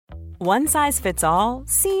One size fits all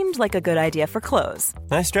seemed like a good idea for clothes.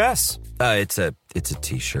 Nice dress. It's a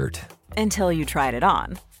t-shirt. Until you tried it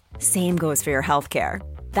on. Same goes for your healthcare.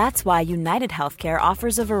 That's why United Healthcare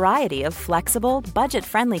offers a variety of flexible,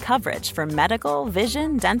 budget-friendly coverage for medical,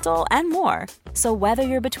 vision, dental, and more. So whether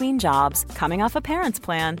you're between jobs, coming off a parent's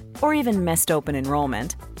plan, or even missed open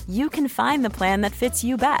enrollment, you can find the plan that fits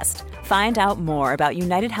you best. Find out more about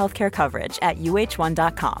United Healthcare coverage at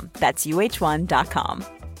uh1.com. That's uh1.com.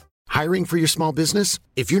 Hiring for your small business?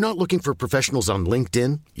 If you're not looking for professionals on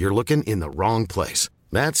LinkedIn, you're looking in the wrong place.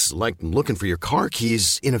 That's like looking for your car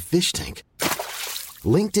keys in a fish tank.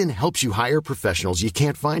 LinkedIn helps you hire professionals you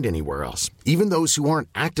can't find anywhere else, even those who aren't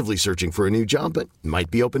actively searching for a new job but might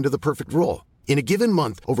be open to the perfect role. In a given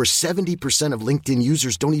month, over 70% of LinkedIn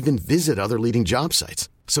users don't even visit other leading job sites.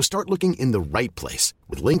 So start looking in the right place.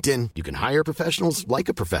 With LinkedIn, you can hire professionals like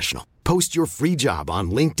a professional. Post your free job on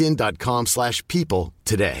linkedin.com/people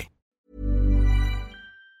today.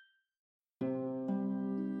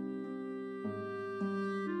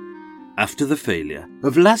 After the failure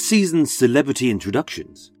of last season's celebrity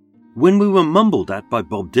introductions, when we were mumbled at by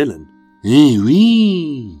Bob Dylan,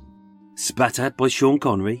 spat at by Sean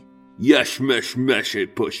Connery, yes, mesh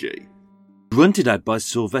it, pushy, grunted at by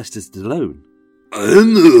Sylvester Stallone,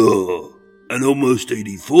 and almost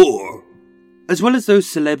 84, as well as those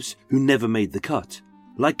celebs who never made the cut,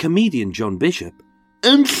 like comedian John Bishop,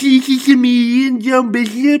 I'm cheeky comedian John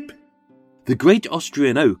Bishop, the great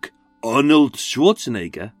Austrian oak Arnold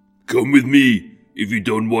Schwarzenegger, come with me if you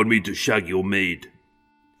don't want me to shag your maid,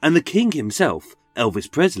 and the king himself, Elvis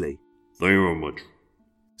Presley. Thank you very much.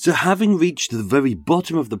 So having reached the very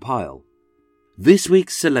bottom of the pile, this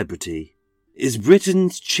week's celebrity is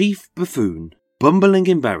Britain's chief buffoon, bumbling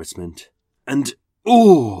embarrassment, and,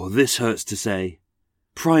 this hurts to say,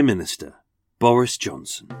 Prime Minister Boris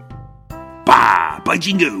Johnson. Bah, by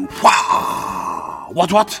jingo, wah!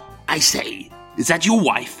 What? I say, is that your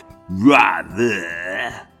wife?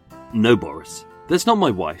 Rather. No, Boris, that's not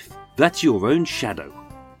my wife. That's your own shadow.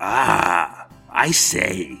 Ah, I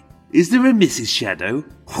say, is there a Mrs. Shadow?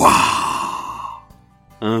 Wah!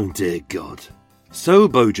 Oh dear God. So,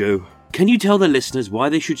 Bojo, can you tell the listeners why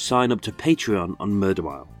they should sign up to Patreon on Murder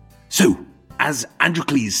Mile? So, as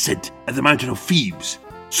Androcles said at the Mountain of Thebes,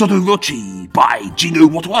 Sotto Voce by Jingo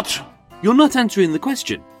what? You're not answering the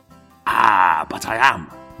question. Ah, but I am.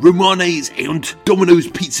 Romanes and Domino's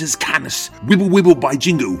Pizzas Canis, Wibble by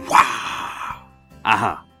Jingo, wah!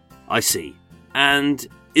 Aha, I see. And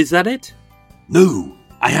is that it? No,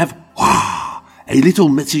 I have, a little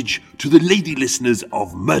message to the lady listeners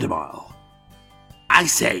of Murder Mile. I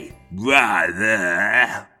say,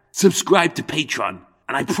 rather, subscribe to Patreon,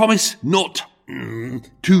 and I promise not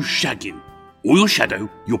to shag you, or your shadow,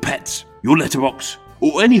 your pets, your letterbox,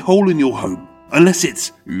 or any hole in your home, unless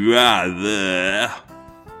it's rather.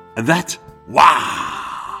 And that,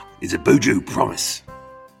 is a Bojo promise.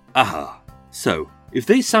 Aha. So, if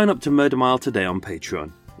they sign up to Murder Mile today on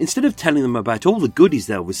Patreon, instead of telling them about all the goodies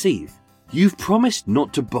they'll receive, you've promised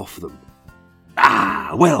not to boff them.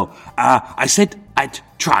 I said I'd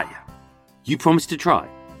try. You promised to try?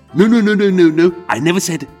 No. I never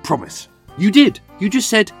said promise. You did. You just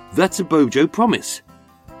said, that's a Bojo promise.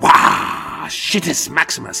 Shitus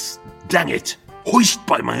Maximus. Dang it. Hoist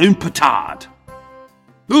by my own petard.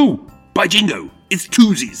 Oh, by jingo, it's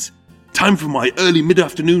Tuesdays. Time for my early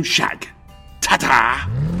mid-afternoon shag. Ta-ta!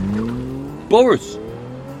 Boris!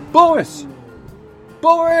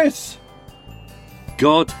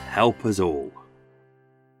 God help us all.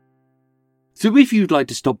 So if you'd like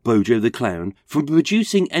to stop Bojo the Clown from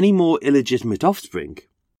producing any more illegitimate offspring,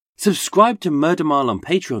 subscribe to Murder Mile on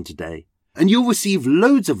Patreon today, and you'll receive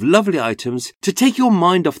loads of lovely items to take your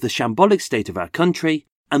mind off the shambolic state of our country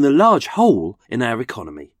and the large hole in our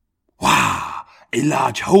economy. A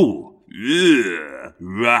large hole?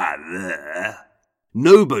 Rather.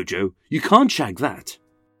 No, Bojo, you can't shag that,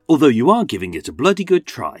 although you are giving it a bloody good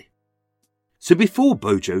try. So before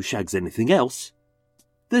Bojo shags anything else,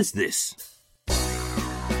 there's this.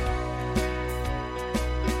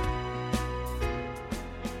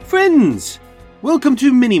 Friends, welcome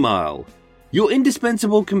to Mini Mile, your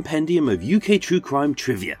indispensable compendium of UK true crime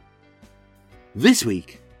trivia. This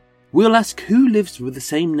week, we'll ask who lives with the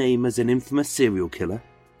same name as an infamous serial killer?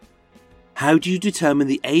 How do you determine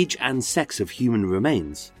the age and sex of human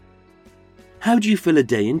remains? How do you fill a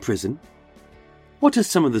day in prison? What are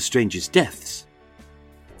some of the strangest deaths?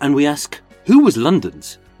 And we ask, who was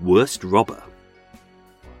London's worst robber?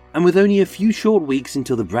 And with only a few short weeks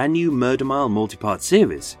until the brand new Murder Mile multi-part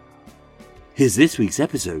series, here's this week's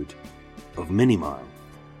episode of Mini Mile.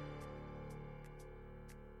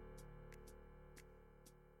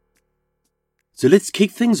 So let's kick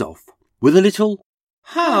things off with a little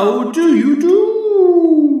How do you do?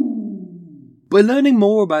 By learning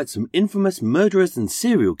more about some infamous murderers and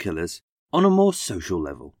serial killers on a more social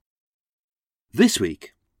level. This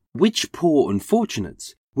week, which poor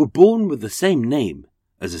unfortunates were born with the same name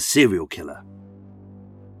as a serial killer?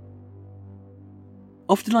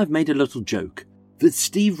 Often I've made a little joke that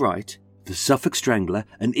Steve Wright, the Suffolk Strangler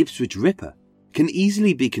and Ipswich Ripper, can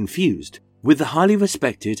easily be confused with the highly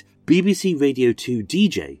respected BBC Radio 2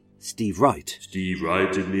 DJ, Steve Wright. Steve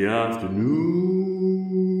Wright in the afternoon.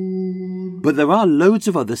 But there are loads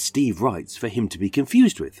of other Steve Wrights for him to be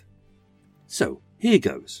confused with. So, here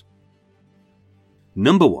goes.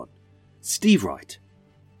 Number 1. Steve Wright.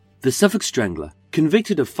 The Suffolk Strangler,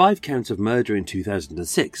 convicted of 5 counts of murder in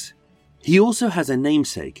 2006. He also has a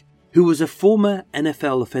namesake who was a former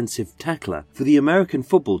NFL offensive tackler for the American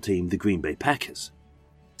football team, the Green Bay Packers.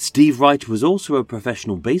 Steve Wright was also a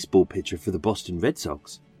professional baseball pitcher for the Boston Red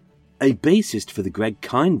Sox, a bassist for the Greg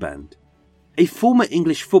Kihn Band, a former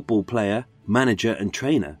English football player, manager and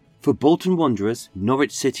trainer for Bolton Wanderers,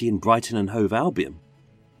 Norwich City and Brighton and Hove Albion,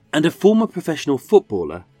 and a former professional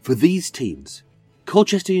footballer for these teams: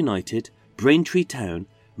 Colchester United, Braintree Town,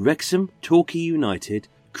 Wrexham, Torquay United,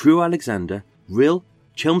 Crewe Alexander, Rhyl,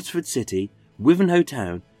 Chelmsford City, Wivenhoe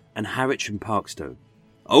Town and Harwich and Parkstone.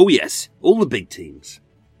 Oh yes, all the big teams.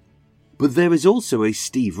 But there is also a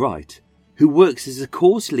Steve Wright, who works as a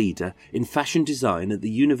course leader in fashion design at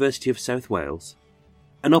the University of South Wales,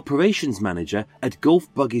 an operations manager at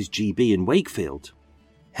Golf Buggies GB in Wakefield,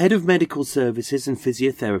 head of medical services and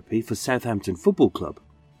physiotherapy for Southampton Football Club,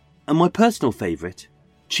 and my personal favourite,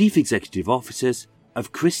 chief executive officers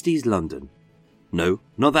of Christie's London. No,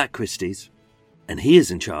 not that Christie's. And he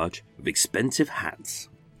is in charge of expensive hats.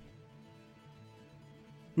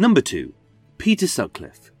 Number 2. Peter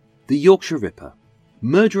Sutcliffe, the Yorkshire Ripper,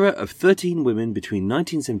 murderer of 13 women between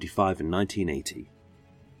 1975 and 1980.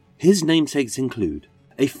 His namesakes include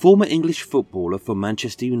a former English footballer for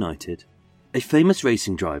Manchester United, a famous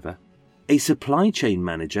racing driver, a supply chain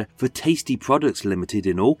manager for Tasty Products Limited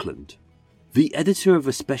in Auckland, the editor of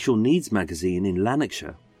a special needs magazine in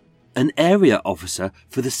Lanarkshire, an area officer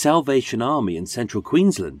for the Salvation Army in central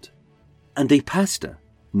Queensland, and a pastor,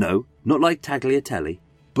 no, not like Tagliatelle,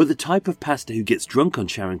 but the type of pastor who gets drunk on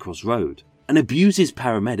Charing Cross Road and abuses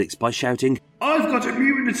paramedics by shouting, "I've got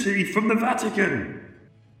immunity from the Vatican!"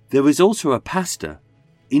 There is also a pastor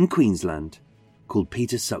in Queensland called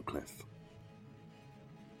Peter Sutcliffe.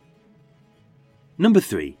 Number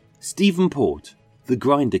 3. Stephen Port, the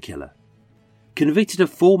Grinder Killer. Convicted of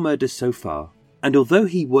 4 murders so far, and although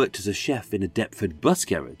he worked as a chef in a Deptford bus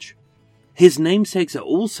garage, his namesakes are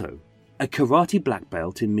also a karate black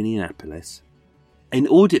belt in Minneapolis, an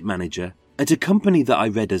audit manager at a company that I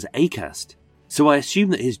read as ACAST, so I assume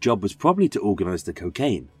that his job was probably to organise the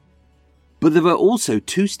cocaine. But there are also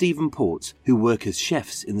 2 Stephen Ports who work as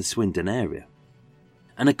chefs in the Swindon area.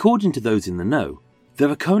 And according to those in the know, there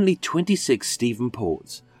are currently 26 Stephen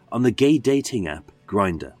Ports on the gay dating app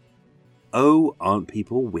Grindr. Oh, aren't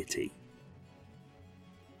people witty?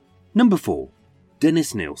 Number 4.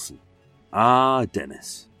 Dennis Nilsen. Ah,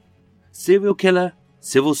 Dennis. Serial killer,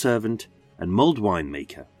 civil servant, and mulled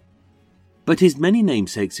winemaker. But his many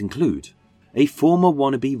namesakes include a former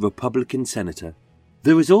wannabe Republican senator.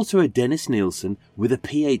 There is also a Dennis Nilsen with a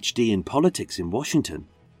PhD in politics in Washington,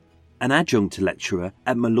 an adjunct lecturer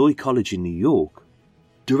at Malloy College in New York,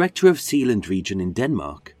 director of Sealand region in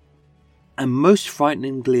Denmark, and most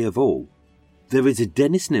frighteningly of all, there is a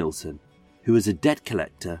Dennis Nilsen who is a debt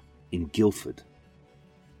collector in Guildford.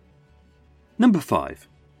 Number 5.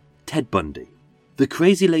 Ted Bundy, the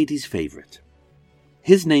crazy lady's favourite.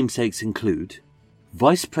 His namesakes include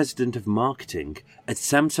Vice President of Marketing at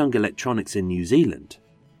Samsung Electronics in New Zealand,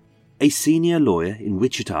 a senior lawyer in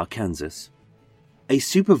Wichita, Kansas, a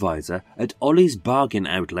supervisor at Ollie's Bargain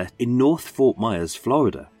Outlet in North Fort Myers,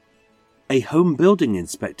 Florida, a home building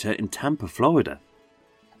inspector in Tampa, Florida,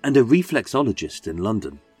 and a reflexologist in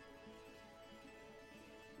London.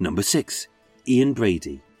 Number 6. Ian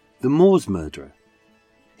Brady, the Moors murderer.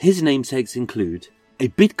 His namesakes include a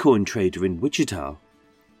Bitcoin trader in Wichita,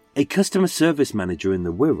 a customer service manager in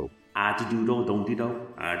the Wirral,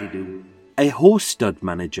 a horse stud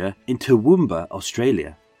manager in Toowoomba,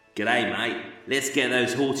 Australia. G'day mate, let's get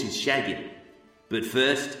those horses shagging. But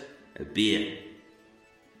first, a beer.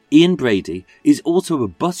 Ian Brady is also a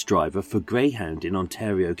bus driver for Greyhound in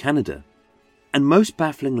Ontario, Canada. And most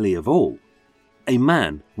bafflingly of all, a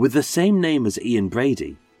man with the same name as Ian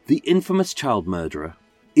Brady, the infamous child murderer,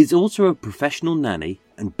 is also a professional nanny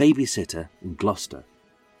and babysitter in Gloucester.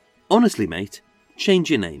 Honestly, mate, change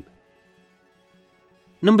your name.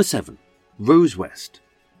 Number 7. Rose West,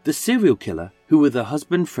 the serial killer who, with her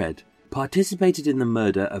husband Fred, participated in the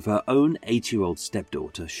murder of her own 8-year-old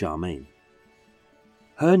stepdaughter, Charmaine.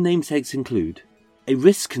 Her namesakes include a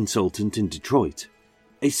risk consultant in Detroit,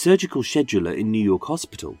 a surgical scheduler in New York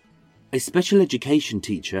Hospital, a special education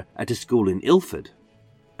teacher at a school in Ilford,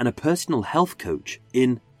 and a personal health coach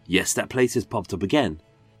in, yes, that place has popped up again,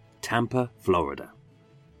 Tampa, Florida.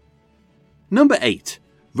 Number 8.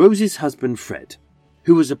 Rose's husband Fred,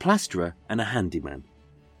 who was a plasterer and a handyman.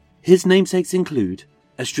 His namesakes include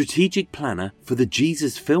a strategic planner for the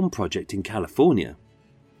Jesus Film Project in California,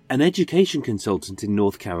 an education consultant in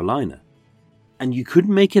North Carolina, and you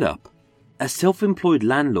couldn't make it up, a self-employed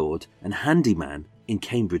landlord and handyman in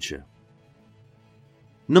Cambridgeshire.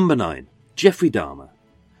 Number 9. Jeffrey Dahmer,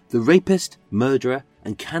 the rapist, murderer,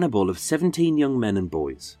 and cannibal of 17 young men and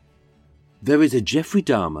boys. There is a Jeffrey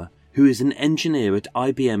Dahmer who is an engineer at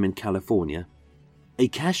IBM in California, a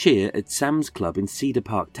cashier at Sam's Club in Cedar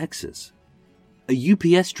Park, Texas, a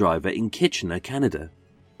UPS driver in Kitchener, Canada.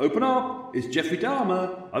 Open up, it's Jeffrey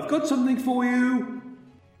Dahmer. I've got something for you.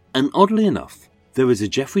 And oddly enough, there is a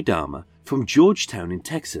Jeffrey Dahmer from Georgetown in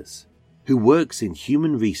Texas who works in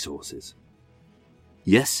human resources.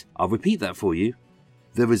 Yes, I'll repeat that for you.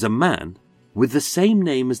 There is a man with the same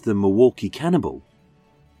name as the Milwaukee cannibal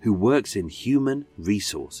who works in human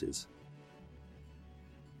resources.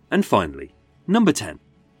 And finally, number 10.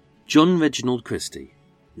 John Reginald Christie,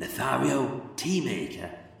 Lothario, Teamaker,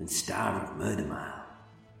 and star of Murder Mile.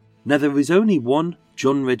 Now there is only one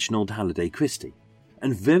John Reginald Halliday Christie,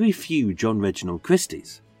 and very few John Reginald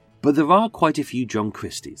Christies, but there are quite a few John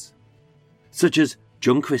Christies, such as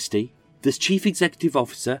John Christie, the Chief Executive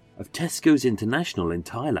Officer of Tesco's International in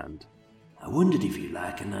Thailand. I wondered if you'd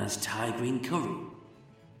like a nice Thai green curry.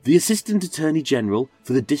 The Assistant Attorney General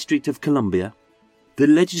for the District of Columbia, the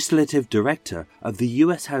Legislative Director of the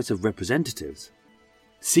US House of Representatives,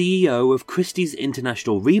 CEO of Christie's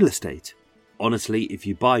International Real Estate. Honestly, if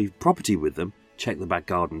you buy property with them, check the back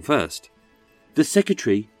garden first. The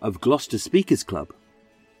Secretary of Gloucester Speakers Club.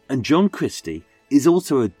 And John Christie is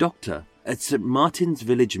also a doctor at St Martin's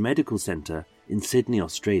Village Medical Centre in Sydney,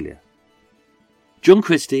 Australia. John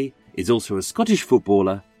Christie is also a Scottish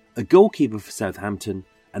footballer, a goalkeeper for Southampton,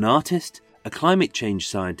 an artist, a climate change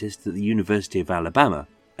scientist at the University of Alabama,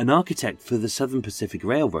 an architect for the Southern Pacific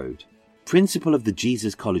Railroad, principal of the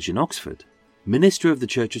Jesus College in Oxford, minister of the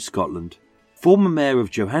Church of Scotland, former mayor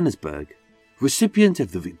of Johannesburg, recipient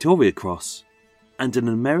of the Victoria Cross, and an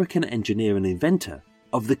American engineer and inventor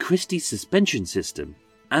of the Christie suspension system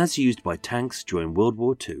as used by tanks during World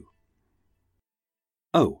War II.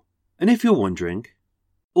 Oh, and if you're wondering,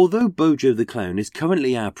 although Bojo the Clown is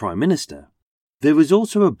currently our Prime Minister, there is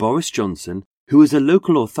also a Boris Johnson who is a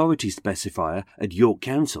local authority specifier at York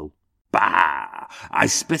Council. Bah! I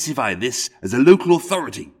specify this as a local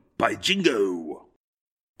authority, by jingo!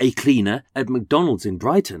 A cleaner at McDonald's in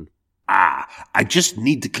Brighton. I just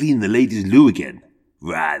need to clean the ladies' loo again.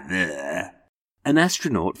 Right there. An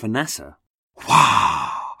astronaut for NASA. Wow!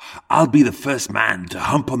 I'll be the first man to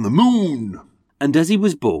hump on the moon! And as he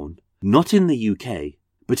was born, not in the UK,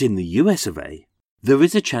 but in the US of A, there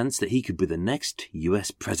is a chance that he could be the next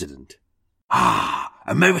US president.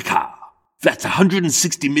 America! That's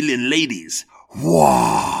 160 million ladies!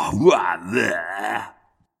 Wow! Right there!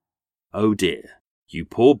 Oh dear, you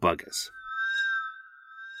poor buggers.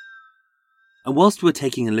 And whilst we're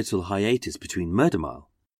taking a little hiatus between Murder Mile,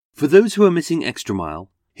 for those who are missing Extra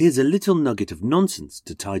Mile, here's a little nugget of nonsense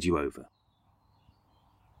to tide you over.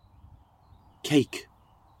 Cake.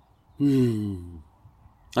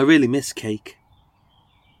 I really miss cake.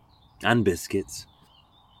 And biscuits.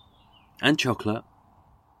 And chocolate.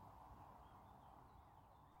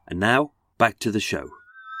 And now, back to the show.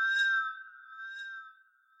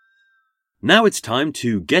 Now it's time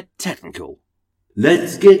to get technical.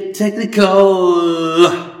 Let's get technical!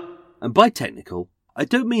 And by technical, I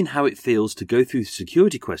don't mean how it feels to go through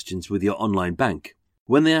security questions with your online bank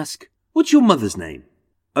when they ask, "What's your mother's name?"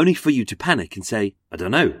 Only for you to panic and say, "I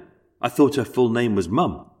don't know. I thought her full name was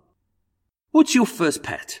Mum." What's your first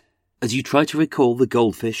pet? As you try to recall the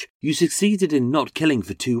goldfish you succeeded in not killing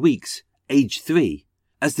for 2 weeks, age 3,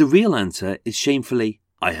 as the real answer is shamefully,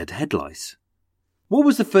 "I had head lice." What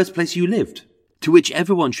was the first place you lived? To which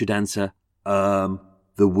everyone should answer,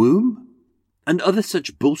 the womb? And other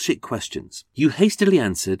such bullshit questions you hastily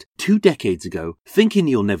answered 2 decades ago thinking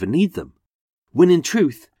you'll never need them. When in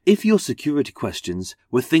truth, if your security questions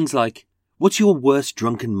were things like, what's your worst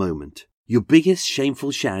drunken moment, your biggest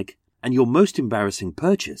shameful shag, and your most embarrassing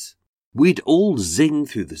purchase, we'd all zing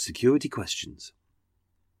through the security questions.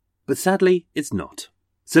 But sadly, it's not.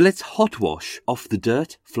 So let's hot wash off the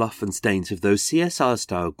dirt, fluff and stains of those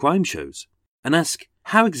CSR-style crime shows and ask,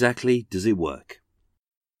 how exactly does it work?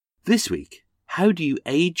 This week, how do you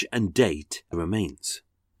age and date remains?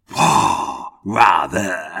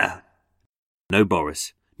 Rather. No,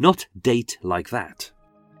 Boris, not date like that.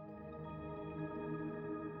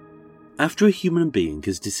 After a human being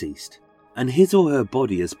is deceased, and his or her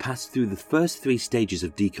body has passed through the first 3 stages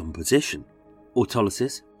of decomposition,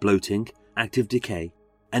 autolysis, bloating, active decay,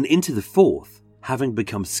 and into the 4th, having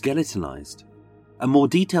become skeletonized, a more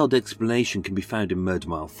detailed explanation can be found in Murder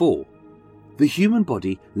Mile 4. The human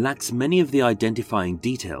body lacks many of the identifying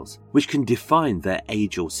details which can define their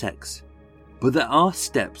age or sex, but there are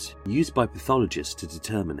steps used by pathologists to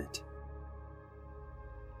determine it.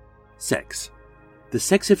 Sex. The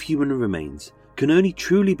sex of human remains can only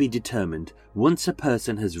truly be determined once a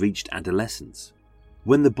person has reached adolescence,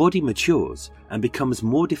 when the body matures and becomes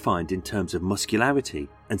more defined in terms of muscularity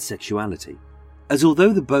and sexuality, as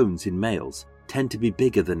although the bones in males tend to be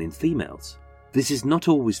bigger than in females, this is not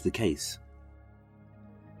always the case.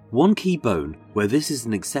 One key bone where this is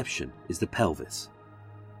an exception is the pelvis.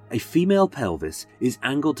 A female pelvis is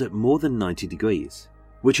angled at more than 90 degrees,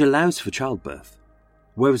 which allows for childbirth,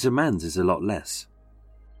 whereas a man's is a lot less.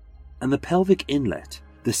 And the pelvic inlet,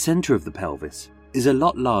 the centre of the pelvis, is a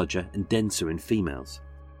lot larger and denser in females.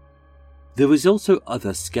 There is also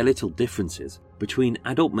other skeletal differences between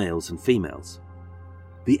adult males and females.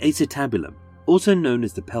 The acetabulum, also known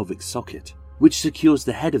as the pelvic socket, which secures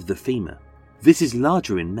the head of the femur. This is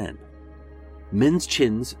larger in men. Men's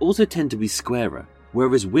chins also tend to be squarer,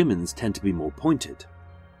 whereas women's tend to be more pointed.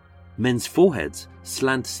 Men's foreheads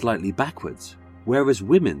slant slightly backwards, whereas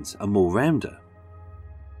women's are more rounder.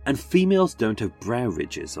 And females don't have brow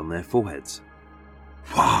ridges on their foreheads.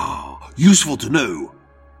 Wow, useful to know.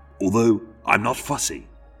 Although I'm not fussy.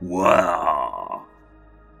 Wow.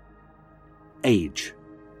 Age.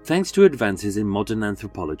 Thanks to advances in modern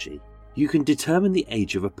anthropology, you can determine the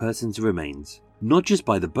age of a person's remains not just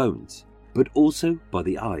by the bones, but also by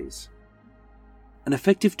the eyes. An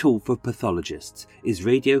effective tool for pathologists is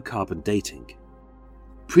radiocarbon dating,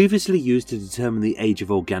 previously used to determine the age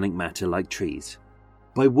of organic matter like trees,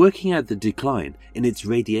 by working out the decline in its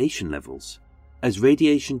radiation levels. As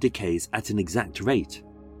radiation decays at an exact rate,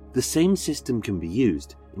 the same system can be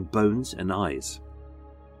used in bones and eyes.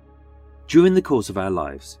 During the course of our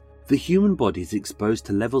lives, the human body is exposed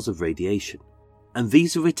to levels of radiation, and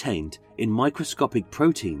these are retained in microscopic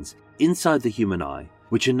proteins inside the human eye,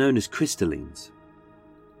 which are known as crystallines.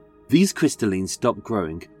 These crystallines stop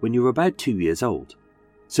growing when you're about 2 years old.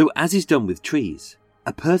 So as is done with trees,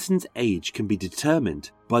 a person's age can be determined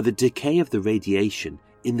by the decay of the radiation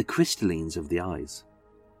in the crystallines of the eyes.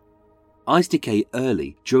 Eyes decay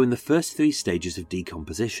early during the first 3 stages of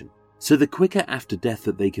decomposition, so the quicker after death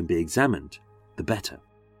that they can be examined, the better.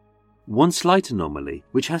 One slight anomaly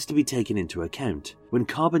which has to be taken into account when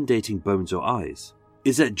carbon dating bones or eyes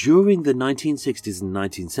is that during the 1960s and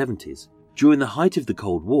 1970s, during the height of the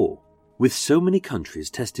Cold War, with so many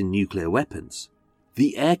countries testing nuclear weapons,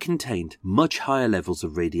 the air contained much higher levels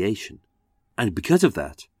of radiation, and because of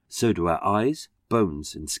that, so do our eyes,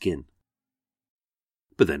 bones and skin.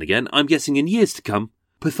 But then again, I'm guessing in years to come,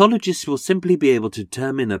 pathologists will simply be able to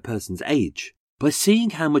determine a person's age by seeing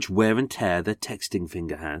how much wear and tear their texting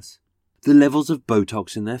finger has, the levels of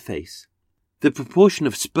Botox in their face, the proportion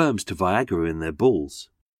of sperms to Viagra in their balls,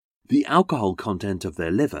 the alcohol content of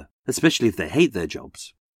their liver, especially if they hate their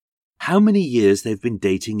jobs, how many years they've been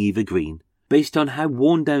dating Eva Green based on how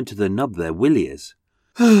worn down to the nub their willy is,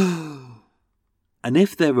 and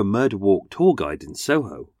if they're a murder walk tour guide in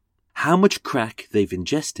Soho, how much crack they've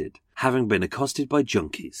ingested having been accosted by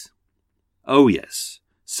junkies. Oh yes,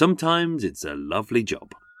 sometimes it's a lovely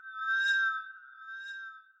job.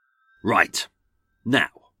 Right, now,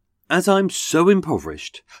 as I'm so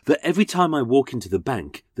impoverished that every time I walk into the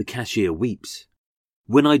bank, the cashier weeps.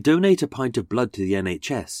 When I donate a pint of blood to the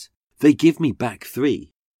NHS, they give me back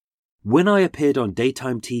 3. When I appeared on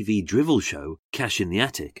daytime TV drivel show, Cash in the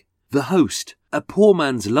Attic, the host, a poor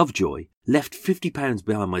man's Lovejoy, left £50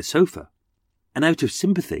 behind my sofa. And out of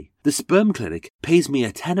sympathy, the sperm clinic pays me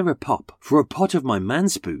a tenner a pop for a pot of my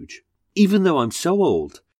manspooge. Even though I'm so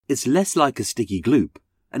old, it's less like a sticky gloop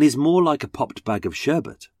and is more like a popped bag of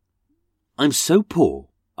sherbet. I'm so poor,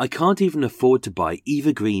 I can't even afford to buy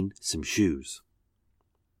Eva Green some shoes.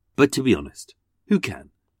 But to be honest, who can?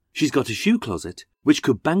 She's got a shoe closet which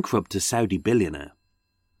could bankrupt a Saudi billionaire.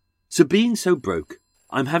 So being so broke,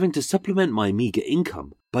 I'm having to supplement my meagre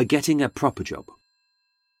income by getting a proper job.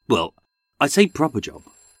 Well, I say proper job.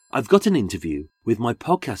 I've got an interview with my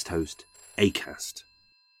podcast host, Acast.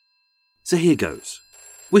 So here goes.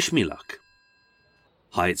 Wish me luck.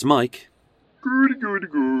 Hi, it's Mike.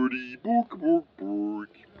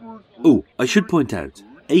 Oh, I should point out,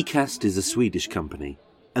 Acast is a Swedish company,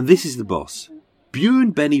 and this is the boss,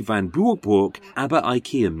 Björn Benny van Broekbork Abba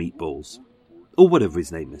IKEA Meatballs, or whatever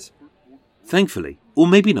his name is. Thankfully, or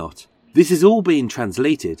maybe not, this is all being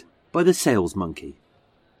translated by the sales monkey.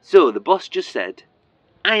 So the boss just said,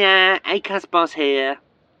 "Hiya, Acast boss here."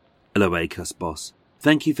 Hello, Acast boss.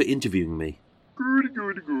 Thank you for interviewing me.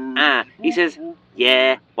 He says,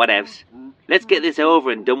 "Yeah, whatevs. Let's get this over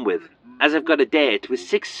and done with, as I've got a date with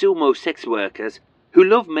 6 sumo sex workers who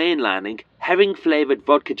love mainlining herring-flavoured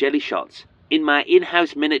vodka jelly shots in my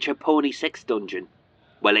in-house miniature pony sex dungeon.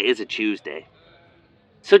 Well, it is a Tuesday.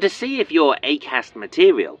 So to see if you're Acast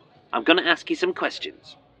material, I'm going to ask you some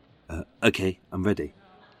questions." Okay, I'm ready.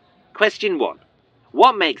 Question 1.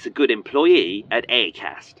 What makes a good employee at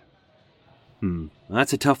Acast?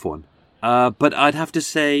 That's a tough one. But I'd have to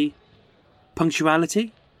say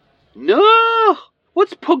punctuality? No!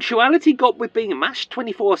 What's punctuality got with being mashed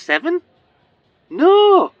 24/7?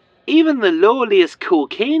 No! Even the lowliest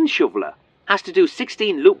cocaine shoveler has to do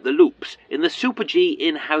 16 loop-the-loops in the Super G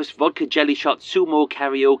in-house vodka jelly shot sumo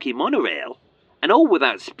karaoke monorail, and all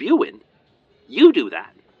without spewing. You do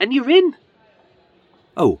that, and you're in.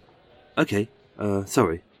 Oh, okay.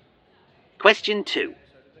 Sorry. Question 2.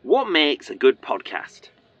 What makes a good podcast?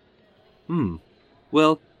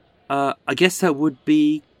 Well, I guess that would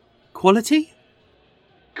be quality?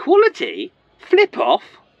 Quality? Flip off.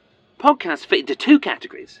 Podcasts fit into 2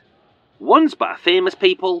 categories. One's by famous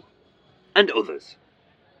people, and others.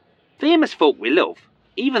 Famous folk we love,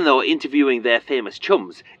 even though interviewing their famous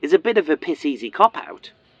chums is a bit of a piss-easy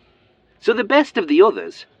cop-out. So the best of the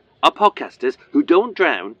others are podcasters who don't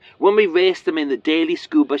drown when we race them in the daily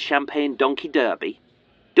scuba champagne donkey derby,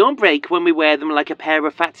 don't break when we wear them like a pair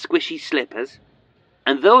of fat squishy slippers,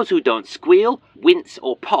 and those who don't squeal, wince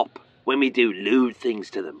or pop when we do lewd things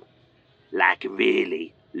to them. Like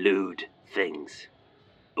really lewd things.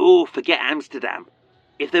 Oh, forget Amsterdam.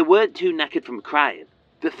 If they weren't too knackered from crying,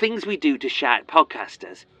 the things we do to shy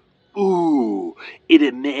podcasters, ooh,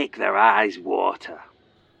 it'd make their eyes water.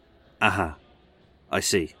 Aha, I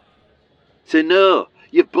see. So no,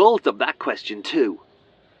 you've ballsed up that question too.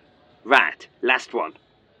 Right, last one.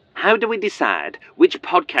 How do we decide which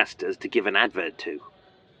podcasters to give an advert to?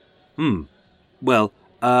 Well,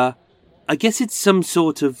 I guess it's some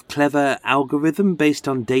sort of clever algorithm based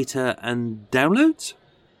on data and downloads?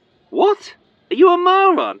 What? Are you a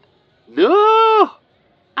moron? No!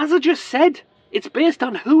 As I just said, it's based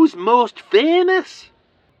on who's most famous.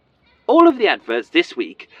 All of the adverts this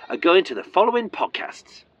week are going to the following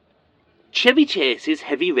podcasts. Chevy Chase's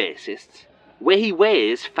Heavy Racists, where he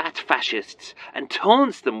weighs fat fascists and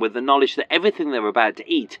taunts them with the knowledge that everything they're about to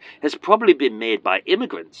eat has probably been made by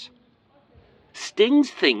immigrants.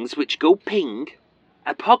 Sting's Things Which Go Ping,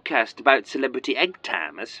 a podcast about celebrity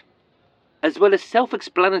egg-timers, as well as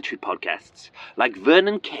self-explanatory podcasts like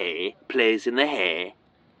Vernon Kay Plays in the Hair,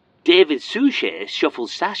 David Suchet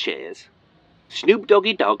Shuffles Sachets, Snoop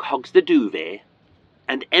Doggy Dogg Hogs the Duvet,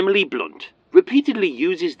 and Emily Blunt repeatedly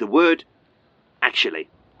uses the word... Actually,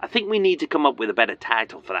 I think we need to come up with a better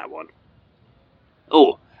title for that one.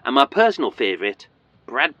 Oh, and my personal favourite,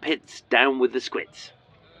 Brad Pitt's Down with the Squits.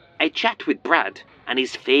 I chat with Brad and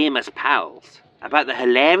his famous pals about the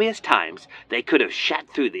hilarious times they could have shat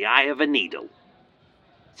through the eye of a needle.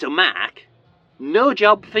 So, Mark, no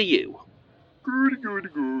job for you.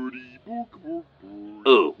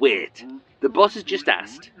 Oh, wait. The boss has just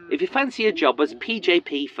asked if you fancy a job as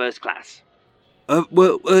PJP First Class.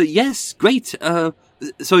 Yes, great.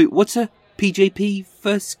 Sorry, what's a PJP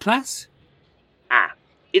First Class?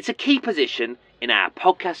 It's a key position in our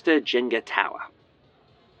podcaster Jenga Tower.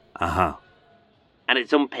 Aha. And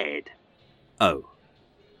it's unpaid. Oh.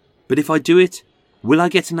 But if I do it, will I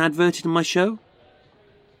get an advert in my show?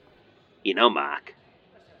 You know, Mark,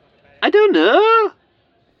 I don't know.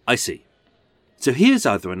 I see. So here's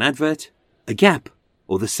either an advert, a gap,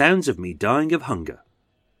 or the sounds of me dying of hunger.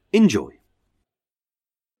 Enjoy.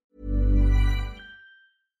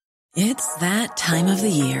 It's that time of the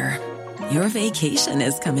year. Your vacation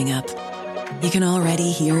is coming up. You can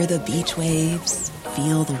already hear the beach waves,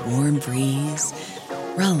 feel the warm breeze,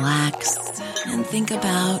 relax, and think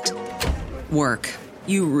about work.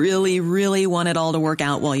 You really, really want it all to work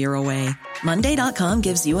out while you're away. Monday.com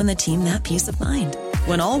gives you and the team that peace of mind.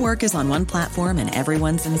 When all work is on one platform and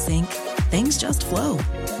everyone's in sync, things just flow.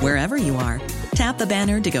 Wherever you are, tap the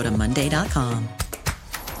banner to go to Monday.com.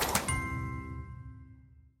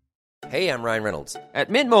 Hey, I'm Ryan Reynolds. At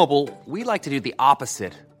Mint Mobile, we like to do the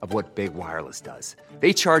opposite of what Big Wireless does.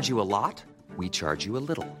 They charge you a lot. we charge you a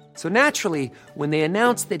little. So naturally, when they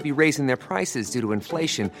announced they'd be raising their prices due to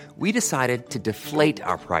inflation, we decided to deflate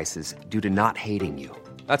our prices due to not hating you.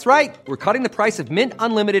 That's right. We're cutting the price of Mint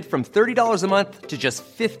Unlimited from $30 a month to just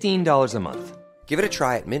 $15 a month. Give it a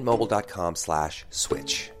try at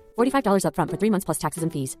mintmobile.com/switch. $45 up front for 3 months plus taxes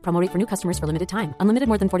and fees. Promo rate for new customers for limited time. Unlimited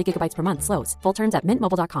more than 40 gigabytes per month slows. Full terms at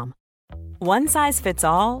mintmobile.com. One size fits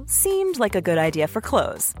all seemed like a good idea for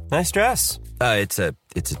clothes. Nice dress. It's a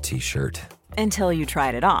t-shirt. Until you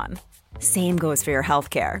tried it on. Same goes for your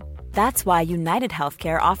healthcare. That's why United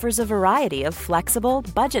Healthcare offers a variety of flexible,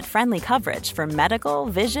 budget-friendly coverage for medical,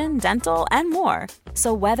 vision, dental, and more.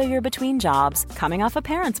 So whether you're between jobs, coming off a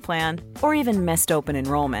parent's plan, or even missed open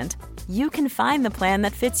enrollment, you can find the plan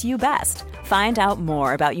that fits you best. Find out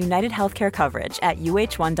more about United Healthcare coverage at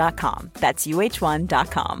uh1.com. That's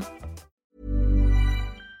uh1.com.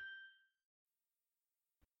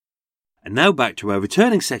 And now back to our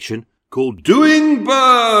returning section called Doing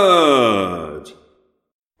Bird.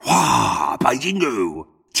 Wah, by jingo!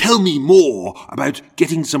 Tell me more about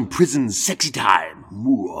getting some prison sexy time.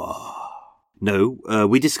 No,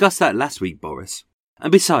 we discussed that last week, Boris.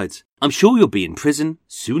 And besides, I'm sure you'll be in prison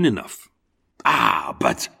soon enough.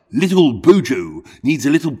 But little Bojo needs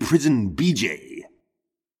a little prison BJ.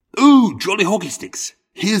 Oh, jolly hockey sticks.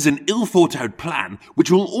 Here's an ill-thought-out plan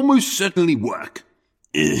which will almost certainly work.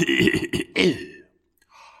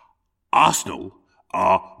 Arsenal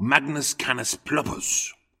are Magnus Canis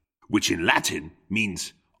Ploppus, which in Latin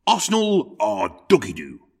means Arsenal are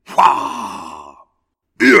doggy-doo.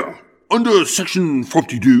 Here, under section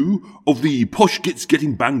 42 of the Posh Gits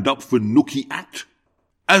Getting Banged Up for Nookie Act,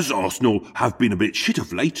 as Arsenal have been a bit shit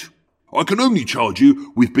of late, I can only charge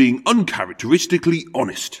you with being uncharacteristically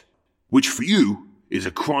honest, which for you is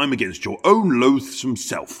a crime against your own loathsome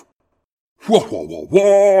self. Wah wah wah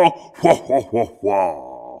wah, wah wah wah wah.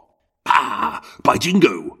 By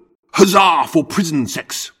jingo! Huzzah for prison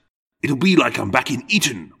sex! It'll be like I'm back in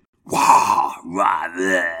Eton. Wah,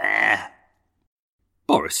 rather.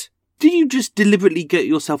 Boris, did you just deliberately get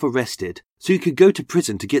yourself arrested so you could go to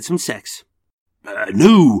prison to get some sex?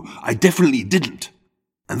 No, I definitely didn't.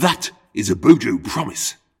 And that is a Bojo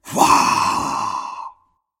promise. Wah!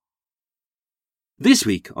 This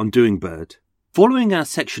week on Doing Bird, following our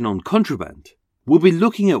section on contraband, we'll be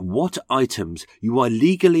looking at what items you are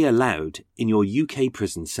legally allowed in your UK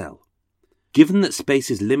prison cell. Given that space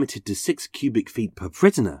is limited to 6 cubic feet per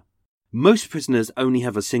prisoner, most prisoners only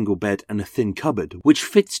have a single bed and a thin cupboard which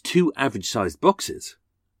fits 2 average-sized boxes,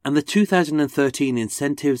 and the 2013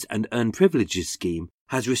 Incentives and Earned Privileges scheme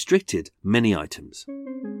has restricted many items.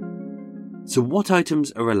 So what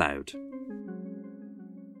items are allowed?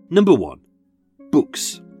 Number 1.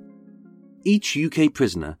 Books. Each UK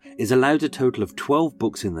prisoner is allowed a total of 12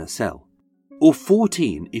 books in their cell, or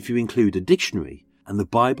 14 if you include a dictionary and the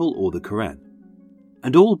Bible or the Quran.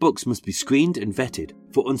 And all books must be screened and vetted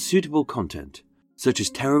for unsuitable content, such as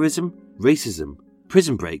terrorism, racism,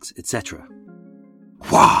 prison breaks, etc.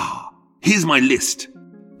 Wah! Here's my list.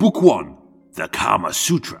 Book 1, The Kama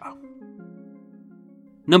Sutra.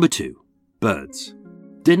 Number 2. Birds.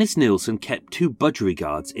 Dennis Nielsen kept 2 budgery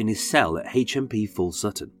guards in his cell at HMP Full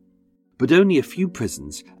Sutton. But only a few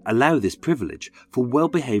prisons allow this privilege for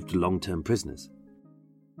well-behaved long-term prisoners.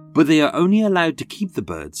 But they are only allowed to keep the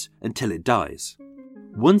birds until it dies.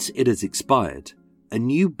 Once it has expired, a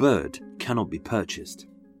new bird cannot be purchased.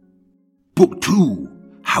 Book 2,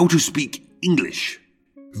 How to Speak English.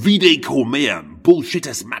 Vide cum meam,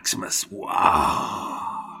 bullshittus maximus.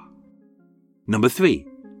 Wah. Number 3.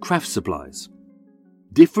 Craft supplies.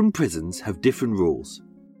 Different prisons have different rules,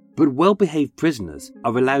 but well-behaved prisoners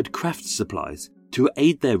are allowed craft supplies to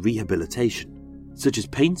aid their rehabilitation, such as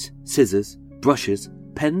paints, scissors, brushes,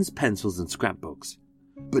 pens, pencils and scrapbooks.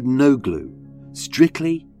 But no glue.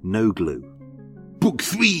 Strictly no glue. Book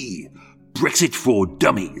 3, Brexit for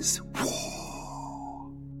Dummies.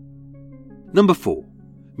 Number 4.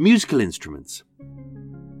 Musical instruments.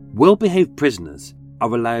 Well-behaved prisoners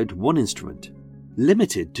are allowed 1 instrument,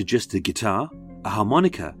 limited to just a guitar, a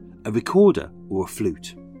harmonica, a recorder or a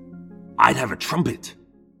flute. I'd have a trumpet,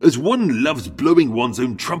 as one loves blowing one's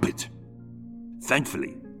own trumpet.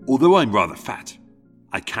 Thankfully, although I'm rather fat,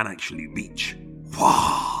 I can actually reach.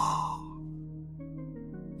 Wah!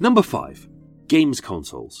 Number 5. Games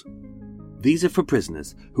consoles. These are for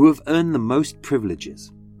prisoners who have earned the most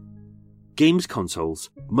privileges. Games consoles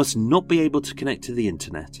must not be able to connect to the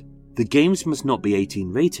internet, the games must not be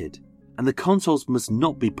 18 rated, and the consoles must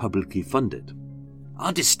not be publicly funded.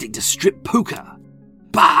 I'll just stick to strip poker.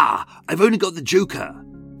 Bah! I've only got the joker.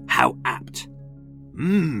 How apt.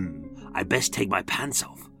 I best take my pants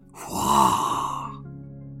off. Wah!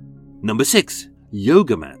 Number 6.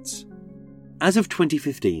 Yoga mats. As of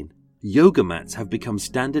 2015, yoga mats have become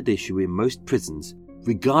standard issue in most prisons,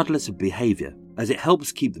 regardless of behaviour, as it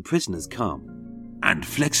helps keep the prisoners calm. And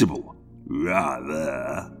flexible,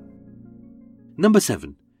 rather. Number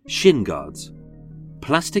 7. Shin guards.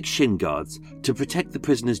 Plastic shin guards to protect the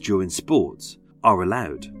prisoners during sports are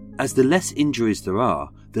allowed, as the less injuries there are,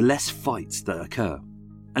 the less fights that occur,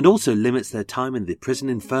 and also limits their time in the prison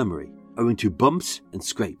infirmary owing to bumps and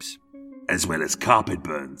scrapes. As well as carpet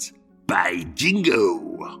burns. By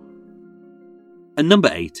jingo! And number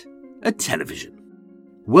 8. A television.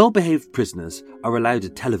 Well-behaved prisoners are allowed a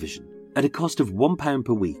television at a cost of £1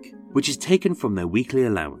 per week, which is taken from their weekly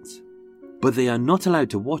allowance. But they are not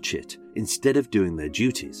allowed to watch it instead of doing their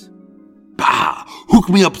duties. Bah! Hook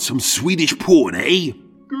me up some Swedish porn, eh?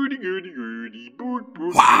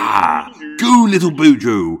 Wah! Go, little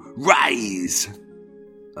Bojo! Rise!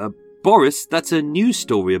 Boris, that's a news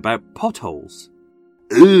story about potholes.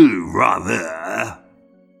 Oh, rather.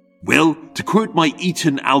 Well, to quote my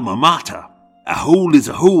Eton alma mater, a hole is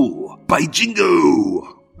a hole, by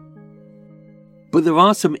jingo! But there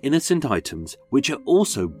are some innocent items which are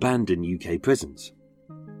also banned in UK prisons.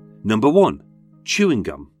 Number 1. Chewing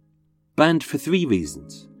gum. Banned for 3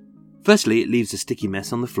 reasons. Firstly, it leaves a sticky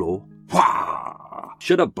mess on the floor. Wah!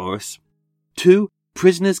 Shut up, Boris. 2.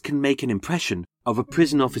 Prisoners can make an impression of a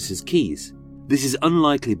prison officer's keys. This is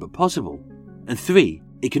unlikely but possible. And 3.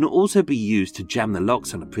 It can also be used to jam the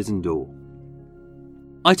locks on a prison door.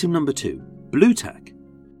 Item number 2. Blue tack.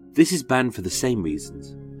 This is banned for the same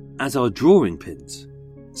reasons, as are drawing pins.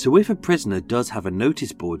 So if a prisoner does have a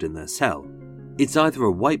notice board in their cell, it's either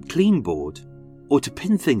a wipe clean board, or to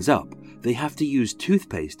pin things up, they have to use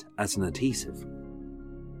toothpaste as an adhesive.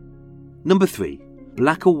 Number 3.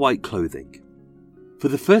 Black or white clothing. For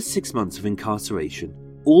the first 6 months of incarceration,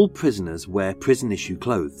 all prisoners wear prison-issue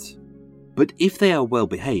clothes. But if they are well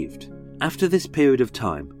behaved, after this period of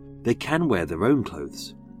time, they can wear their own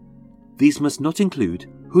clothes. These must not include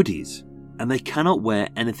hoodies, and they cannot wear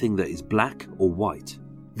anything that is black or white.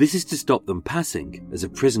 This is to stop them passing as a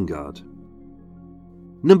prison guard.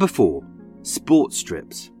 Number 4. Sports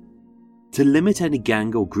strips. To limit any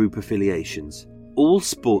gang or group affiliations, all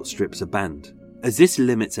sports strips are banned, as this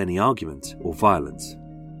limits any argument or violence.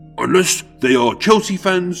 Unless they are Chelsea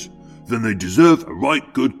fans, then they deserve a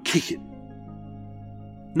right good kicking.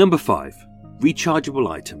 Number 5. Rechargeable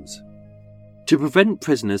items. To prevent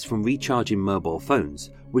prisoners from recharging mobile phones,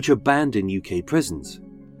 which are banned in UK prisons,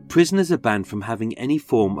 prisoners are banned from having any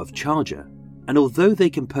form of charger, and although they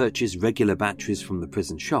can purchase regular batteries from the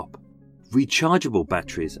prison shop, rechargeable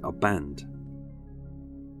batteries are banned.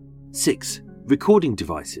 6. Recording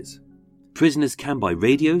devices. Prisoners can buy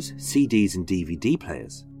radios, CDs and DVD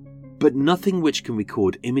players, but nothing which can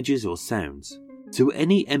record images or sounds, so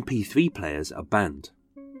any MP3 players are banned.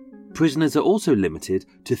 Prisoners are also limited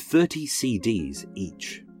to 30 CDs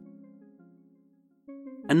each.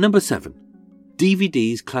 And number 7.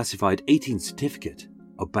 DVDs classified 18 certificate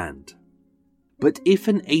are banned. But if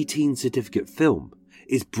an 18 certificate film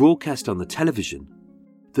is broadcast on the television,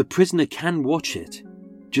 the prisoner can watch it,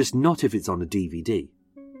 just not if it's on a DVD,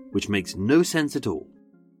 which makes no sense at all.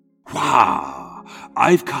 Wow!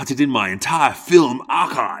 I've carted in my entire film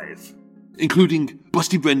archive, including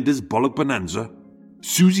Busty Brenda's Bollock Bonanza,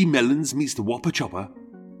 Susie Mellons Meets the Whopper Chopper,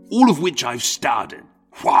 all of which I've starred in.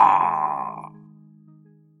 Wow!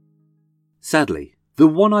 Sadly, the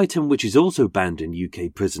one item which is also banned in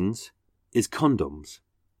UK prisons is condoms.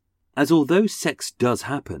 As although sex does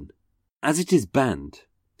happen, as it is banned,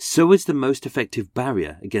 so is the most effective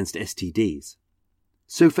barrier against STDs.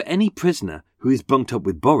 So for any prisoner who is bunked up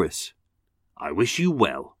with Boris, I wish you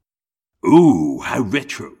well. Ooh, how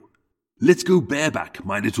retro. Let's go bareback,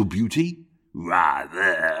 my little beauty.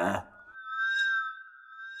 Rather.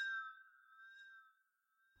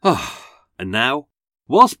 And now,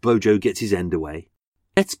 whilst Bojo gets his end away,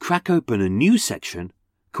 let's crack open a new section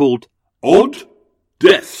called Odd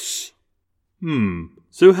Deaths.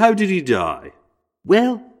 So how did he die?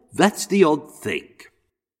 Well, that's the odd thing.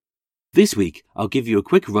 This week, I'll give you a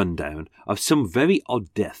quick rundown of some very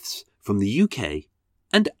odd deaths from the UK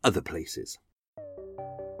and other places.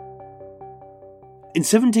 In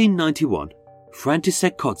 1791,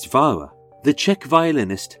 František Kocvawa, the Czech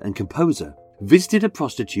violinist and composer, visited a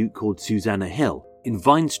prostitute called Susanna Hill in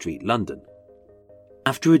Vine Street, London.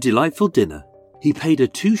 After a delightful dinner, he paid her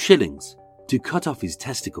 2 shillings to cut off his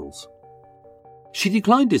testicles. She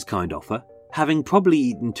declined his kind offer, having probably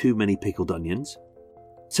eaten too many pickled onions,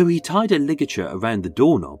 so he tied a ligature around the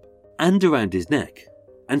doorknob and around his neck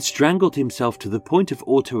and strangled himself to the point of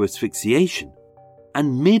auto-asphyxiation,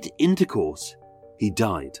 and mid-intercourse, he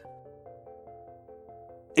died.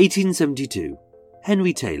 1872.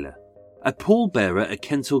 Henry Taylor, a pallbearer at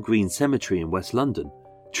Kensal Green Cemetery in West London,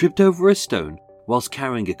 tripped over a stone whilst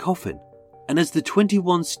carrying a coffin, and as the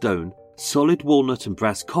 21-stone, solid walnut and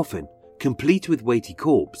brass coffin, complete with weighty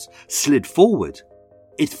corpse, slid forward,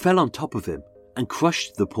 it fell on top of him and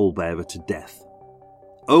crushed the pallbearer to death.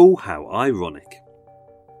 Oh, how ironic.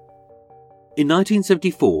 In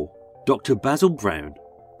 1974, Dr. Basil Brown,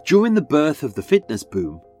 during the birth of the fitness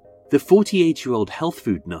boom, the 48-year-old health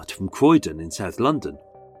food nut from Croydon in South London,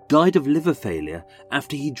 died of liver failure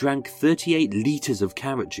after he drank 38 litres of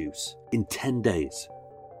carrot juice in 10 days,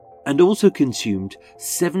 and also consumed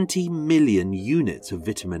 70 million units of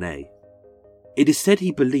vitamin A. It is said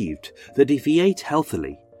he believed that if he ate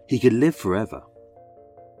healthily, he could live forever.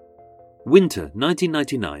 Winter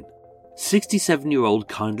 1999. 67-year-old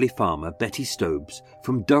kindly farmer Betty Stobes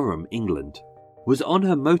from Durham, England, was on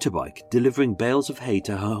her motorbike delivering bales of hay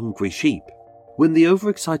to her hungry sheep when the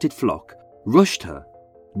overexcited flock rushed her,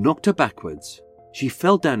 knocked her backwards, she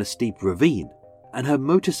fell down a steep ravine, and her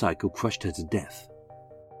motorcycle crushed her to death.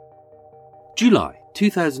 July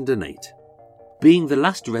 2008. Being the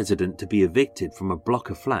last resident to be evicted from a block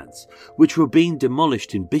of flats which were being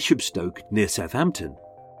demolished in Bishopstoke near Southampton,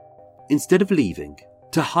 instead of leaving,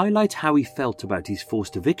 to highlight how he felt about his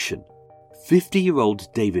forced eviction,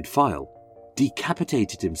 50-year-old David File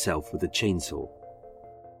decapitated himself with a chainsaw.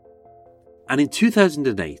 And in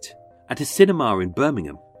 2008, at a cinema in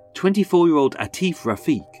Birmingham, 24-year-old Atif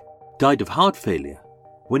Rafiq died of heart failure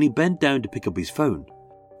when he bent down to pick up his phone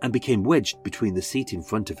and became wedged between the seat in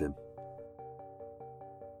front of him.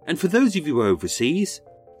 And for those of you overseas,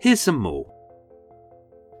 here's some more.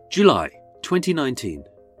 July 2019.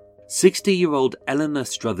 60-year-old Eleanor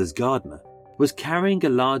Struthers Gardner was carrying a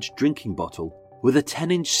large drinking bottle with a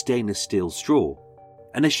 10-inch stainless steel straw,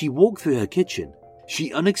 and as she walked through her kitchen,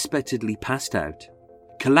 she unexpectedly passed out,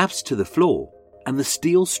 collapsed to the floor, and the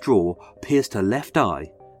steel straw pierced her left eye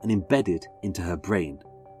and embedded into her brain,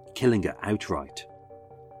 killing her outright.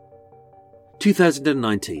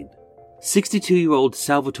 2019. 62-year-old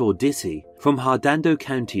Salvatore Dissi from Hernando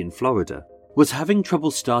County in Florida was having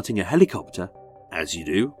trouble starting a helicopter, as you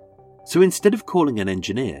do, so instead of calling an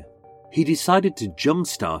engineer, he decided to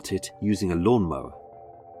jump-start it using a lawnmower.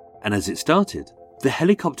 And as it started, the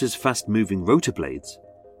helicopter's fast-moving rotor blades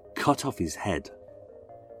cut off his head.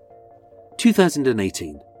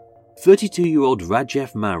 2018. 32-year-old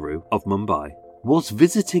Rajesh Maru of Mumbai was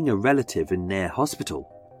visiting a relative in Nair Hospital.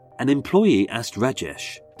 An employee asked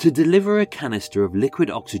Rajesh to deliver a canister of liquid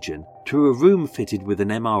oxygen to a room fitted with an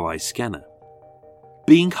MRI scanner.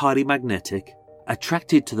 Being highly magnetic,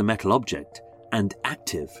 attracted to the metal object, and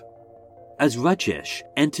active, as Rajesh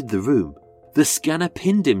entered the room, the scanner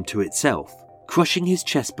pinned him to itself, crushing his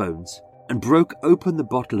chest bones, and broke open the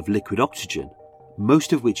bottle of liquid oxygen,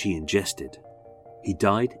 most of which he ingested. He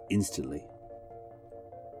died instantly.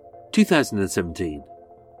 2017.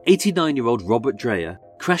 89-year-old Robert Dreyer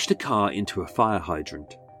crashed a car into a fire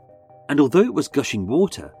hydrant, and although it was gushing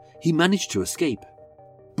water, he managed to escape.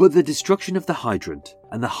 But the destruction of the hydrant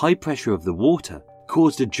and the high pressure of the water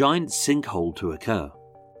caused a giant sinkhole to occur,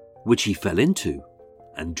 which he fell into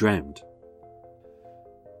and drowned.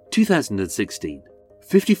 2016.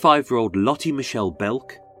 55-year-old Lottie Michelle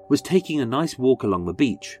Belk was taking a nice walk along the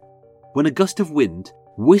beach when a gust of wind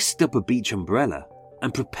whisked up a beach umbrella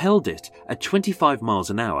and propelled it at 25 miles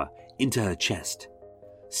an hour into her chest,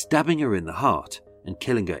 stabbing her in the heart and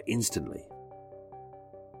killing her instantly.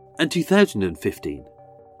 And 2015.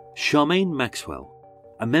 Charmaine Maxwell,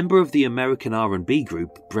 a member of the American R&B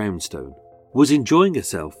group Brownstone, was enjoying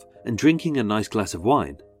herself and drinking a nice glass of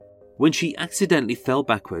wine when she accidentally fell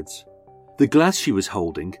backwards. The glass she was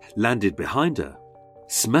holding landed behind her,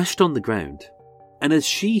 smashed on the ground, and as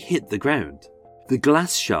she hit the ground, the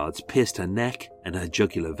glass shards pierced her neck and her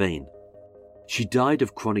jugular vein. She died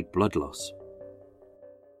of chronic blood loss.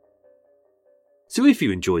 So if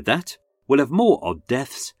you enjoyed that, we'll have more odd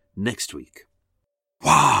deaths next week.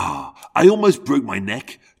 Wow, I almost broke my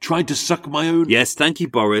neck trying to suck my own... Yes, thank you,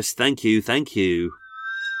 Boris. Thank you.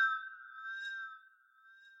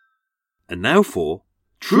 And now for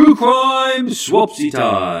True Crime Swapsy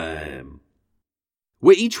Time,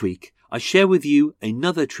 where each week I share with you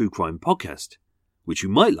another true crime podcast, which you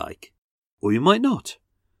might like, or you might not.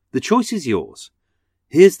 The choice is yours.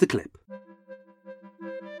 Here's the clip.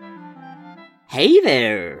 Hey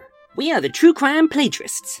there! We are the True Crime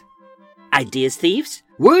Plagiarists. Ideas thieves,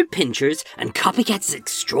 word pinchers, and copycats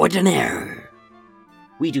extraordinaire.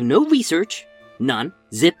 We do no research, none,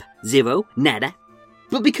 zip, zero, nada.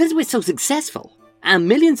 But because we're so successful, our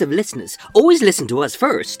millions of listeners always listen to us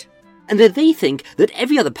first, and that they think that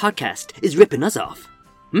every other podcast is ripping us off.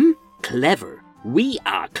 Clever. We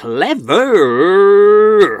are clever.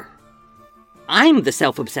 I'm the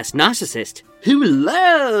self-obsessed narcissist who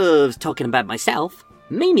loves talking about myself.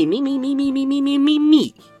 Me.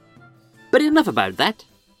 But enough about that.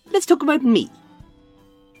 Let's talk about me.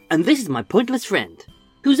 And this is my pointless friend,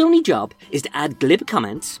 whose only job is to add glib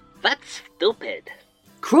comments. That's stupid.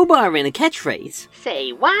 Crowbar in a catchphrase.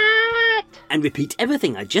 Say what? And repeat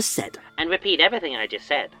everything I just said. And repeat everything I just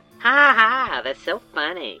said. Ha ha, that's so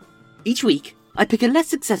funny. Each week, I pick a less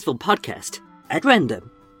successful podcast at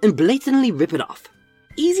random and blatantly rip it off.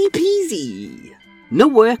 Easy peasy. No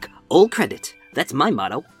work, all credit. That's my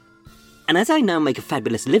motto. And as I now make a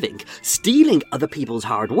fabulous living stealing other people's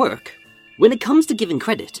hard work, when it comes to giving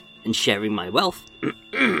credit and sharing my wealth,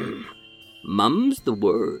 mum's the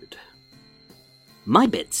word. My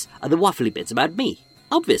bits are the waffly bits about me,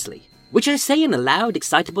 obviously, which I say in a loud,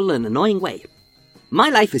 excitable and annoying way. My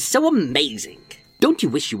life is so amazing. Don't you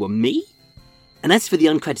wish you were me? And as for the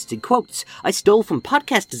uncredited quotes I stole from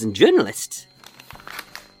podcasters and journalists,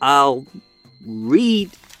 I'll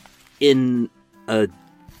read in a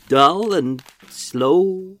dull and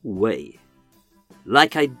slow way,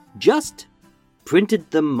 like I just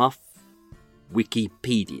printed them off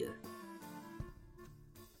Wikipedia.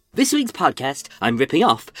 This week's podcast I'm ripping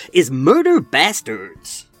off is Murder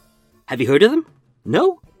Bastards. Have you heard of them?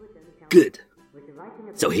 No? Good.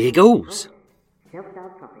 So here goes.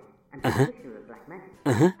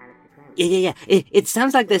 Yeah. It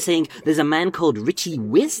sounds like they're saying there's a man called Richie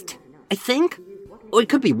Wist, I think? Or it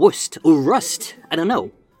could be Wurst or Rust. I don't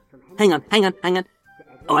know. Hang on.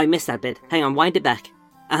 Oh, I missed that bit. Hang on, wind it back.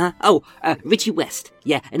 Richie West.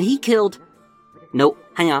 Yeah, and he killed... No,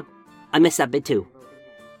 hang on. I missed that bit too.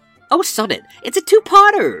 Oh, sod it. It's a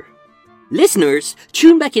two-parter. Listeners,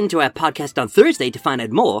 tune back into our podcast on Thursday to find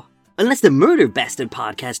out more. Unless the Murder Bastard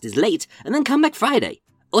podcast is late, and then come back Friday.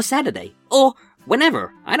 Or Saturday. Or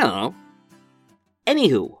whenever. I don't know.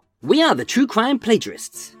 Anywho, we are the True Crime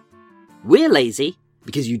Plagiarists. We're lazy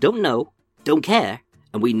because you don't know, don't care,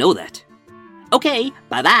 and we know that. Okay,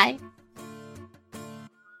 bye-bye.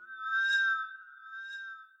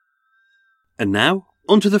 And now,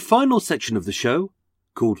 on to the final section of the show,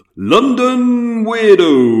 called London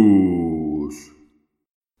Weirdos.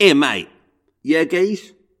 Here, mate. Yeah,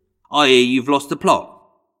 geez? I hear you've lost the plot.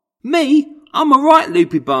 Me? I'm a right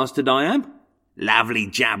loopy bastard, I am. Lovely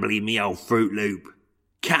jabbly, me old Fruit Loop.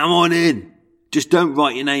 Come on in. Just don't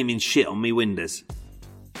write your name in shit on me windows.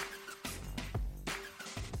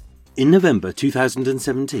 In November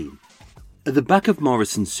 2017, at the back of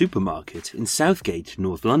Morrison's supermarket in Southgate,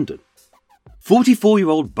 North London,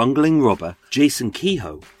 44-year-old bungling robber Jason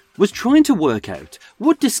Kehoe was trying to work out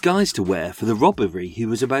what disguise to wear for the robbery he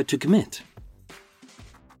was about to commit.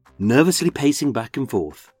 Nervously pacing back and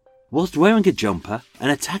forth, whilst wearing a jumper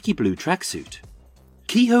and a tacky blue tracksuit,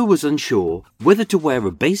 Kehoe was unsure whether to wear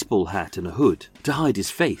a baseball hat and a hood to hide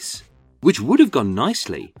his face, which would have gone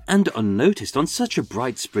nicely and unnoticed on such a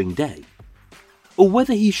bright spring day, or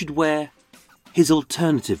whether he should wear his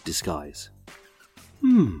alternative disguise.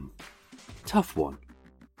 Tough one.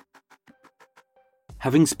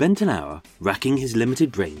 Having spent an hour racking his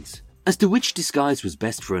limited brains as to which disguise was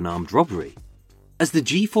best for an armed robbery, as the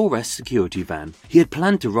G4S security van he had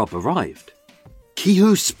planned to rob arrived,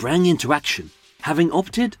 Kehoe sprang into action, having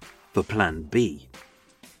opted for Plan B.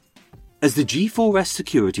 As the G4S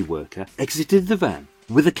security worker exited the van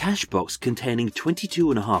with a cash box containing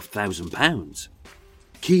 £22,500,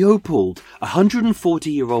 Kehoe pulled a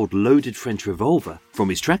 140-year-old loaded French revolver from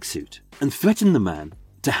his tracksuit and threatened the man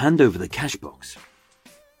to hand over the cash box,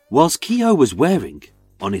 whilst Kehoe was wearing,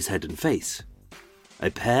 on his head and face,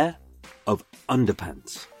 a pair of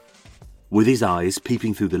underpants, with his eyes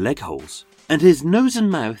peeping through the leg holes and his nose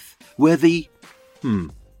and mouth where the...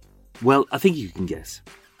 well, I think you can guess.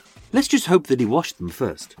 Let's just hope that he washed them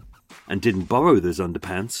first and didn't borrow those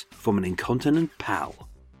underpants from an incontinent pal.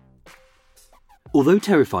 Although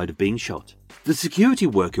terrified of being shot, the security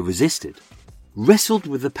worker resisted, wrestled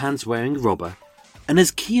with the pants-wearing robber, and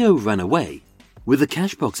as Kehoe ran away, with the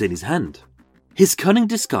cash box in his hand, his cunning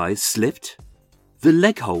disguise slipped, the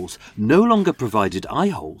leg holes no longer provided eye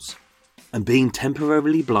holes, and being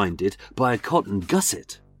temporarily blinded by a cotton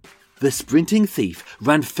gusset, the sprinting thief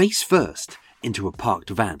ran face first into a parked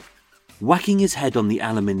van, whacking his head on the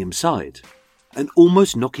aluminium side, and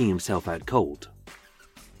almost knocking himself out cold.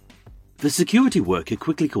 The security worker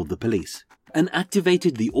quickly called the police and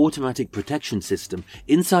activated the automatic protection system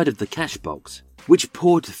inside of the cash box, which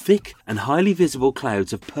poured thick and highly visible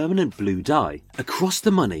clouds of permanent blue dye across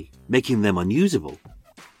the money, making them unusable.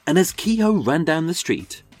 And as Kehoe ran down the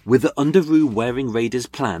street, with the Underoos wearing raiders'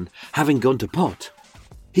 plan having gone to pot,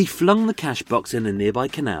 He flung the cash box in a nearby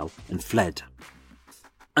canal and fled.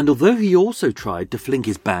 And although he also tried to fling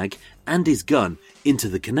his bag and his gun into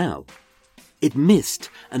the canal, it missed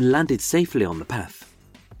and landed safely on the path,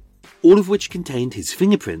 all of which contained his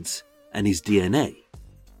fingerprints and his DNA,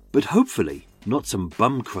 but hopefully not some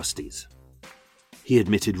bum crusties. He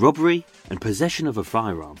admitted robbery and possession of a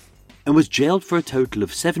firearm and was jailed for a total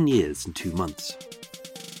of 7 years and 2 months.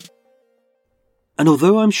 And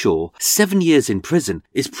although I'm sure 7 years in prison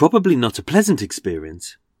is probably not a pleasant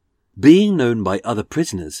experience, being known by other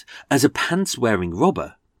prisoners as a pants-wearing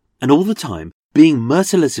robber, and all the time being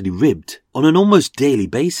mercilessly ribbed on an almost daily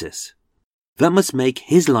basis, that must make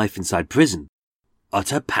his life inside prison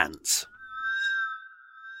utter pants.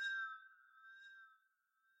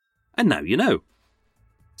 And now you know.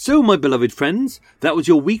 So, my beloved friends, that was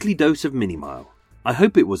your weekly dose of Minimile. I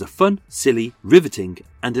hope it was a fun, silly, riveting,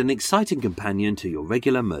 and an exciting companion to your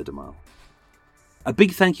regular Murder Mile. A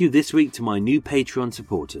big thank you this week to my new Patreon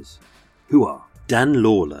supporters, who are Dan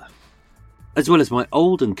Lawler, as well as my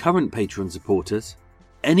old and current Patreon supporters,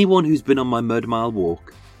 anyone who's been on my Murder Mile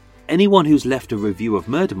walk, anyone who's left a review of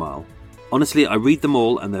Murder Mile. Honestly, I read them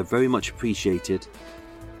all and they're very much appreciated,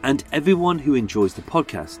 and everyone who enjoys the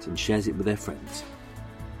podcast and shares it with their friends.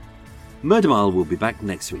 Murder Mile will be back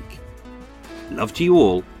next week. Love to you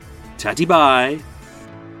all. Tatty bye.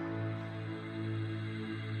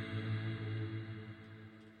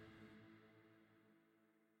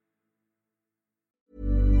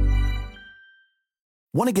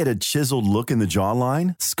 Want to get a chiseled look in the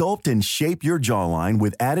jawline? Sculpt and shape your jawline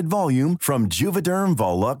with added volume from Juvederm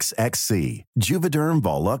Volux XC. Juvederm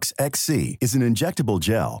Volux XC is an injectable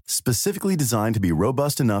gel specifically designed to be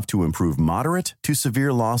robust enough to improve moderate to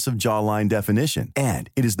severe loss of jawline definition. And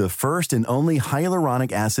it is the first and only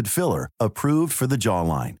hyaluronic acid filler approved for the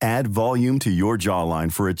jawline. Add volume to your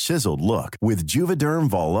jawline for a chiseled look with Juvederm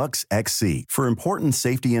Volux XC. For important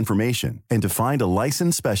safety information and to find a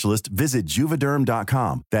licensed specialist, visit Juvederm.com.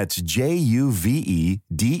 That's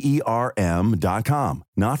Juvederm.com.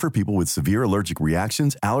 Not for people with severe allergic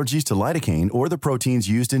reactions, allergies to lidocaine, or the proteins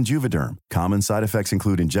used in Juvederm. Common side effects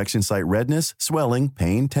include injection site redness, swelling,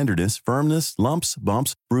 pain, tenderness, firmness, lumps,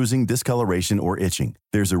 bumps, bruising, discoloration, or itching.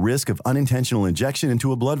 There's a risk of unintentional injection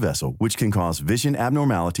into a blood vessel, which can cause vision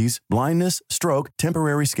abnormalities, blindness, stroke,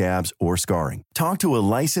 temporary scabs, or scarring. Talk to a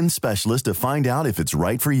licensed specialist to find out if it's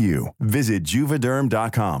right for you. Visit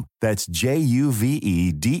Juvederm.com. That's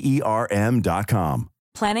Juvederm.com.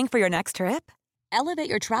 Planning for your next trip? Elevate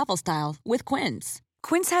your travel style with Quince.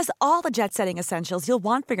 Quince has all the jet-setting essentials you'll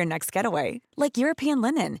want for your next getaway, like European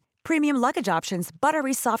linen, premium luggage options,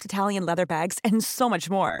 buttery soft Italian leather bags, and so much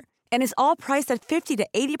more. And is all priced at 50 to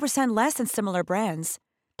 80% less than similar brands.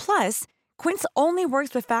 Plus, Quince only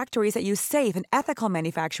works with factories that use safe and ethical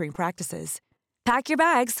manufacturing practices. Pack your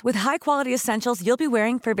bags with high-quality essentials you'll be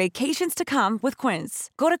wearing for vacations to come with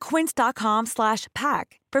Quince. Go to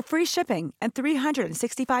quince.com/pack for free shipping and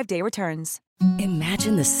 365-day returns.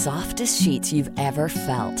 Imagine the softest sheets you've ever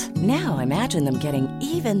felt. Now imagine them getting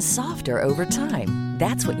even softer over time.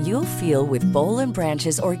 That's what you'll feel with Boll &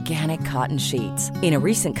 Branch's organic cotton sheets. In a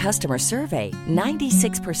recent customer survey,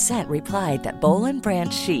 96% replied that Boll &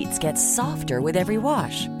 Branch sheets get softer with every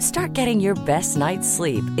wash. Start getting your best night's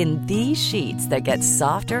sleep in these sheets that get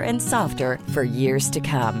softer and softer for years to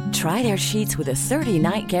come. Try their sheets with a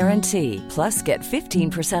 30-night guarantee. Plus, get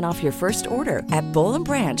 15% off your first order at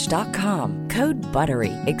bollandbranch.com. Code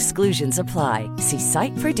BUTTERY. Exclusions apply. See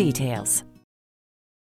site for details.